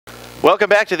Welcome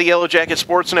back to the Yellow Jacket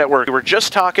Sports Network. We're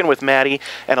just talking with Maddie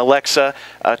and Alexa,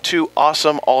 two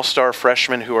awesome all-star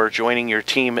freshmen who are joining your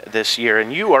team this year.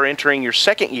 And you are entering your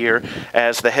second year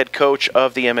as the head coach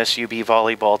of the MSUB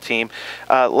volleyball team.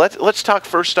 Let's talk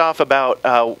first off about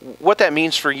what that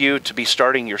means for you to be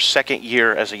starting your second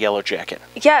year as a Yellow Jacket.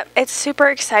 Yeah, it's super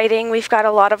exciting. We've got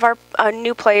a lot of our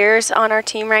new players on our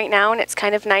team right now, and it's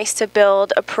kind of nice to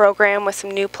build a program with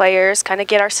some new players, kind of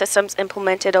get our systems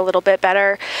implemented a little bit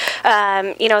better.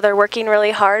 They're working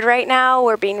really hard right now.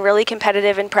 We're being really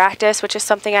competitive in practice, which is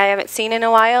something I haven't seen in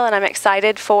a while, and I'm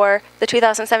excited for the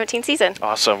 2017 season.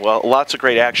 Awesome. Well, lots of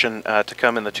great action to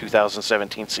come in the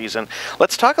 2017 season.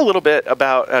 Let's talk a little bit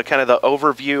about kind of the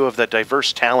overview of the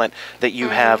diverse talent that you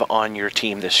have on your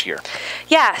team this year.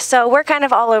 Yeah, so we're kind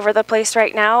of all over the place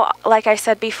right now. Like I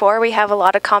said before, we have a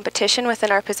lot of competition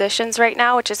within our positions right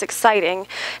now, which is exciting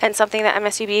and something that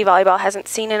MSUB volleyball hasn't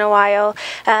seen in a while.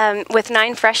 With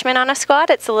 9 freshmen on a squad,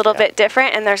 it's a little bit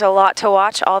different, and there's a lot to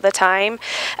watch all the time.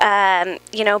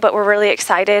 But we're really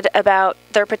excited about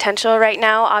their potential right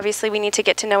now. Obviously, we need to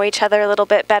get to know each other a little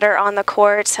bit better on the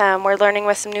court. We're learning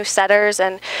with some new setters,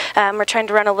 and we're trying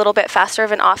to run a little bit faster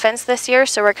of an offense this year,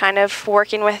 so we're kind of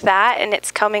working with that, and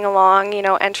it's coming along,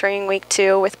 entering week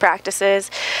 2 with practices.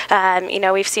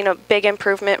 We've seen a big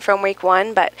improvement from week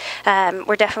 1, but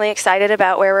we're definitely excited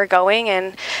about where we're going,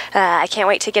 and I can't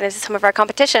wait to get into some of our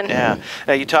competition. Yeah.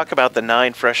 Now, you talk about the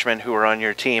 9 freshmen who are on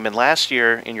your team, and last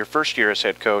year, in your first year as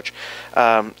head coach,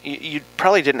 you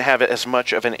probably didn't have as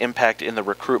much of an impact in the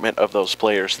recruitment of those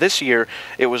players. This year,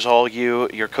 it was all you,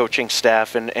 your coaching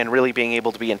staff, and really being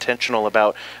able to be intentional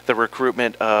about the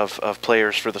recruitment of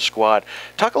players for the squad.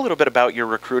 Talk a little bit about your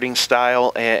recruiting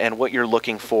style and what you're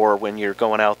looking for when you're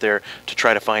going out there to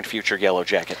try to find future Yellow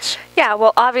Jackets. Yeah,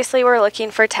 well, obviously we're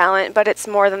looking for talent, but it's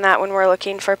more than that when we're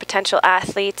looking for potential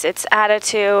athletes. It's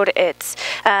attitude, it's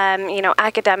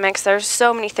academics. There's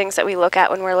so many things that we look at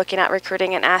when we're looking at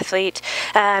recruiting an athlete.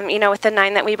 With the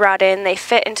 9 that we brought in, they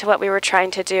fit into what we were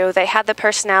trying to do. They had the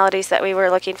personalities that we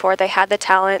were looking for. They had the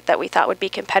talent that we thought would be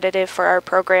competitive for our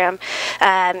program.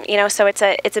 So it's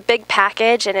a big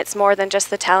package, and it's more than just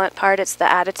the talent part. It's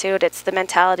the attitude, it's the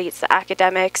mentality, it's the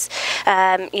academics.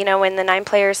 When the 9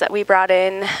 players that we brought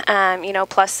in,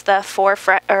 plus the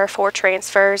 4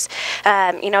 transfers,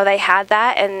 they had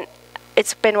that, and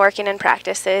it's been working in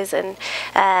practices, and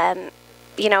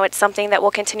it's something that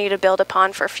we'll continue to build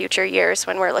upon for future years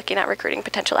when we're looking at recruiting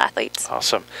potential athletes.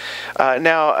 Awesome.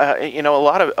 Now, a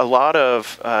lot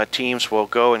of teams will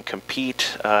go and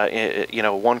compete,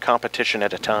 one competition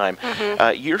at a time.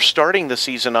 You're starting the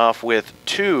season off with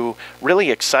 2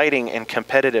 really exciting and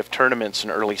competitive tournaments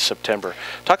in early September.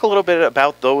 Talk a little bit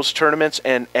about those tournaments,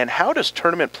 and how does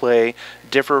tournament play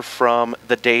differ from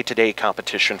the day-to-day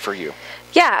competition for you?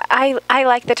 Yeah, I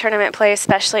like the tournament play,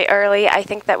 especially early. I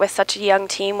think that with such a young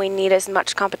team, we need as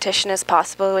much competition as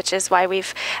possible, which is why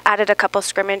we've added a couple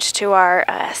scrimmage to our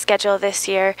schedule this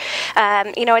year.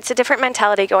 It's a different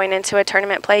mentality going into a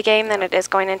tournament play game than it is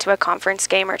going into a conference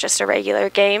game or just a regular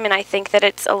game, and I think that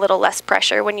it's a little less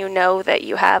pressure when you know that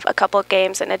you have a couple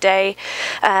games in a day.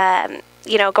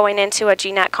 Going into a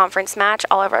GNAC conference match,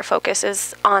 all of our focus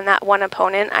is on that one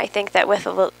opponent. I think that with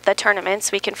the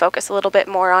tournaments, we can focus a little bit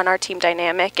more on our team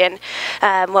dynamic and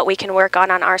what we can work on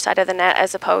our side of the net,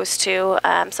 as opposed to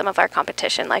some of our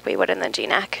competition like we would in the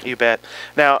GNAC. You bet.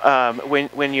 Now,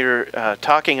 when you're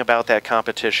talking about that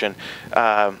competition,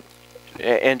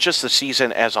 and just the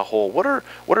season as a whole, what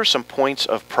are some points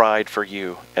of pride for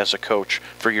you as a coach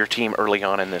for your team early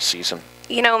on in this season?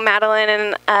 Madeline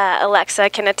and Alexa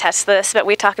can attest to this, but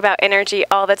we talk about energy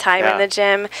all the time in the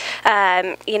gym.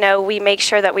 We make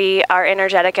sure that we are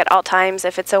energetic at all times.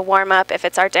 If it's a warm-up, if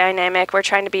it's our dynamic, we're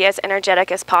trying to be as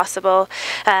energetic as possible.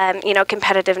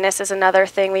 Competitiveness is another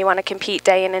thing. We want to compete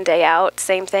day in and day out.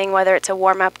 Same thing, whether it's a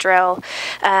warm-up drill.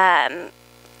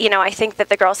 I think that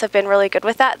the girls have been really good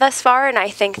with that thus far, and I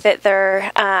think that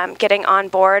they're getting on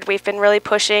board. We've been really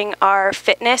pushing our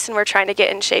fitness, and we're trying to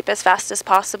get in shape as fast as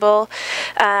possible.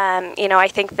 I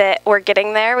think that we're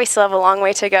getting there. We still have a long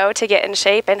way to go to get in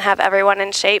shape and have everyone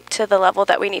in shape to the level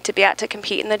that we need to be at to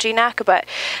compete in the GNAC, but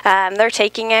they're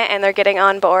taking it, and they're getting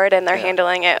on board, and they're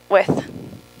handling it with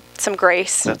some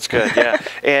grace. That's good, yeah.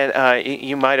 And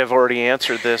you might have already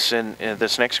answered this in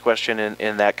this next question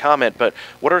in that comment, but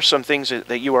what are some things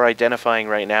that you are identifying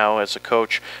right now as a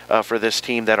coach for this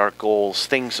team that are goals,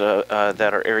 things that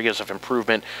are areas of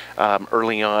improvement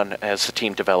early on as the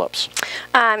team develops?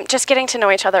 Just getting to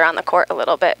know each other on the court a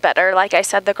little bit better. Like I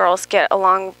said, the girls get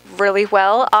along really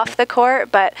well off the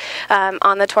court, but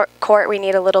on the court we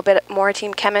need a little bit more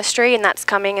team chemistry, and that's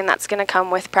coming, and that's going to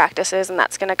come with practices, and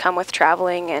that's going to come with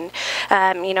traveling and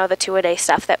the two-a-day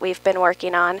stuff that we've been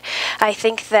working on. I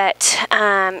think that,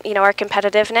 our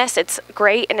competitiveness, it's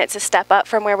great and it's a step up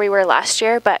from where we were last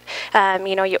year, but,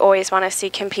 you always want to see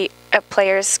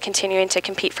players continuing to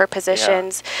compete for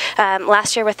positions. Yeah.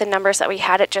 Last year with the numbers that we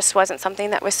had, it just wasn't something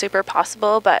that was super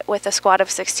possible, but with a squad of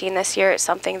 16 this year, it's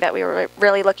something that we were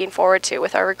really looking forward to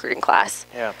with our recruiting class.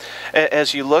 Yeah.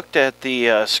 As you looked at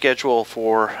the schedule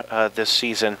for this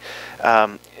season,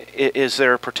 is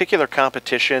there a particular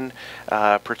competition,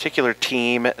 particular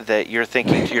team that you're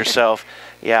thinking to yourself,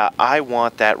 yeah, I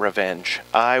want that revenge.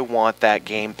 I want that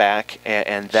game back,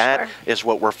 and that is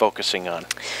what we're focusing on?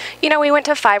 We went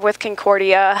to 5 with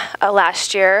Concordia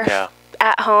last year. Yeah.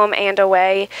 At home and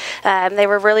away. They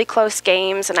were really close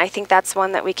games, and I think that's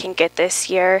one that we can get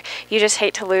this year. You just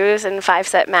hate to lose in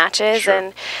 5-set matches,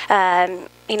 sure. And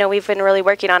we've been really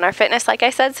working on our fitness, like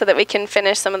I said, so that we can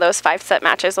finish some of those 5-set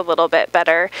matches a little bit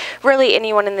better. Really,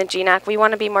 anyone in the GNAC, we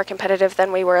want to be more competitive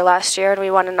than we were last year, and we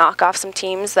want to knock off some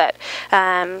teams that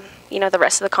the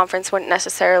rest of the conference wouldn't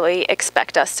necessarily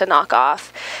expect us to knock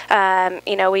off.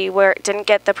 We didn't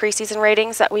get the preseason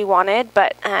ratings that we wanted,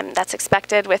 but that's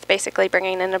expected with basically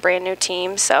bringing in a brand new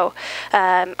team. So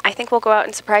I think we'll go out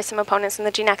and surprise some opponents in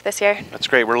the GNAC this year. That's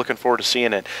great. We're looking forward to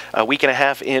seeing it. A week and a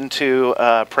half into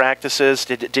practices,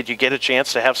 did you get a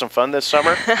chance to have some fun this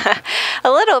summer?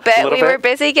 A little bit. We were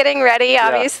busy getting ready,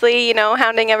 obviously,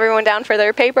 hounding everyone down for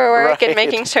their paperwork and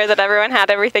making sure that everyone had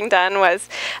everything done was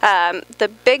the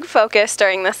big focus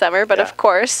during the summer, but of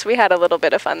course we had a little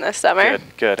bit of fun this summer.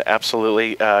 Good,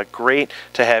 absolutely. Great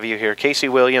to have you here. Casey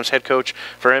Williams, head coach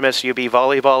for MSUB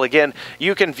Volleyball. Again,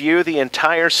 you can view the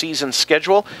entire season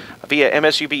schedule via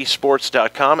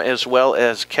msubsports.com, as well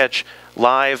as catch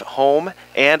live home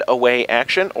and away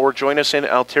action, or join us in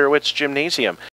Alterowitz Gymnasium.